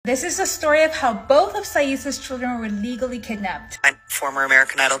This is the story of how both of Saisa's children were legally kidnapped. Former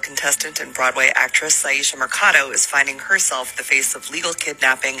American Idol contestant and Broadway actress Saisha Mercado is finding herself the face of legal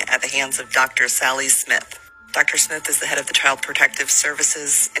kidnapping at the hands of Dr. Sally Smith. Dr. Smith is the head of the Child Protective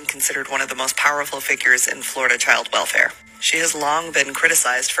Services and considered one of the most powerful figures in Florida child welfare. She has long been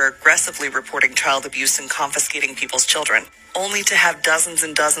criticized for aggressively reporting child abuse and confiscating people's children, only to have dozens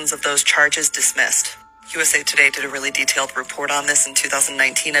and dozens of those charges dismissed. USA Today did a really detailed report on this in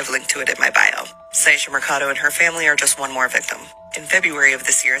 2019. I've linked to it in my bio. Saisha Mercado and her family are just one more victim. In February of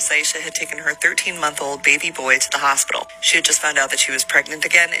this year, Saisha had taken her 13-month-old baby boy to the hospital. She had just found out that she was pregnant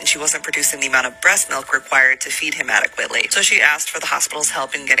again, and she wasn't producing the amount of breast milk required to feed him adequately. So she asked for the hospital's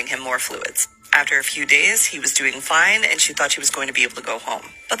help in getting him more fluids. After a few days, he was doing fine, and she thought she was going to be able to go home.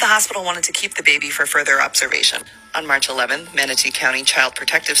 But the hospital wanted to keep the baby for further observation. On March 11th, Manatee County Child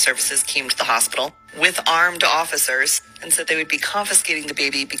Protective Services came to the hospital with armed officers and said they would be confiscating the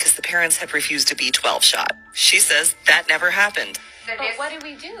baby because the parents had refused a B12 shot. She says that never happened. But what did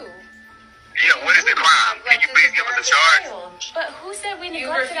we do? Yeah, what is the crime? Can you please give us a charge? But who said we You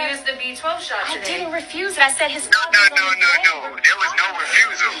neglected refused the B12 shot I today. didn't refuse it. I said his No. father There was no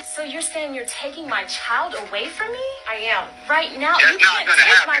refusal. So you're saying you're taking my child away from me? I am. Right now, That's you not can't gonna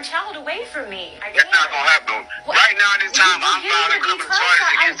take happen. my child away from me. That's not going to happen. What? Right now, this time, You I'm give me filing the criminal B12 charges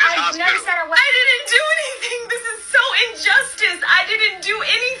shot. against this I've never hospital. said I I didn't do anything. This is so injustice. I didn't do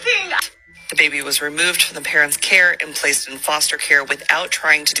anything. The baby was removed from the parents' care and placed in foster care without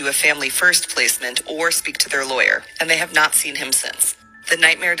trying to do a family first placement or speak to their lawyer, and they have not seen him since. The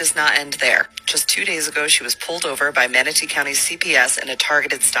nightmare does not end there. Just 2 days ago, she was pulled over by Manatee County CPS in a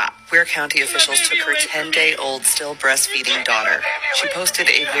targeted stop. Ware County officials took her 10-day-old still breastfeeding daughter. She posted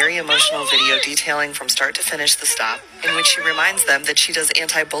a very emotional video detailing from start to finish the stop, in which she reminds them that she does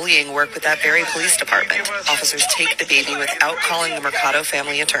anti-bullying work with that very police department. Officers take the baby without calling the Mercado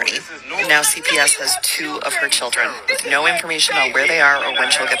family attorney. And now CPS has 2 of her children, with no information on where they are or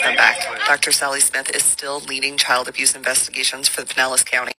when she'll get them back. Dr. Sally Smith is still leading child abuse investigations for Pinellas County.